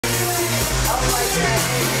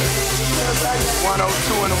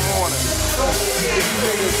1:02 in the morning. These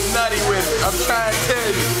niggas nutty with it. I'm trying to tell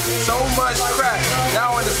you. So much crack.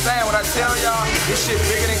 Y'all understand what I tell y'all? This shit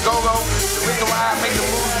bigger than go-go. The reason why I make the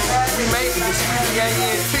movie we make is Sweezy Gang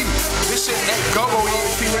ENT. This shit ain't go-go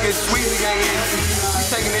ENT, nigga. It's Sweezy Gang ENT. We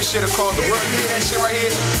taking this shit across the world. You hear that shit right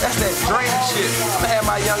here? That's that dream shit. I'ma have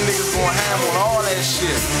my young niggas going ham on all that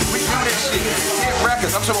shit. We do this shit. Hit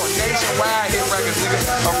records. I'm talking about nationwide hit records, nigga.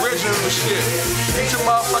 Original shit. Get your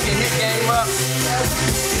motherfucking hit game up.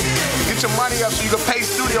 Get your money up so you can pay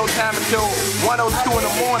studio time until 1:02 in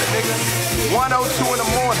the morning, nigga. 1:02 in the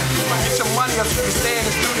morning. Get your money up so you can stay in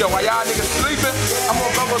the studio while y'all niggas sleeping. I'm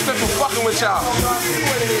on Go-Go Central fucking with y'all. See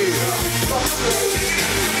what it is.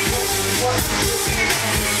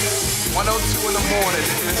 1:02 in the morning,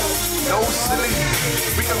 nigga. No sleep.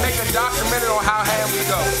 We can make a documentary on how ham we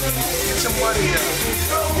go. Get your money up.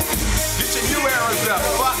 Get your new eras up.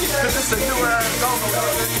 Fuck it. Cause it's a new era Go-Go,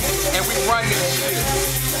 nigga. And we run this shit.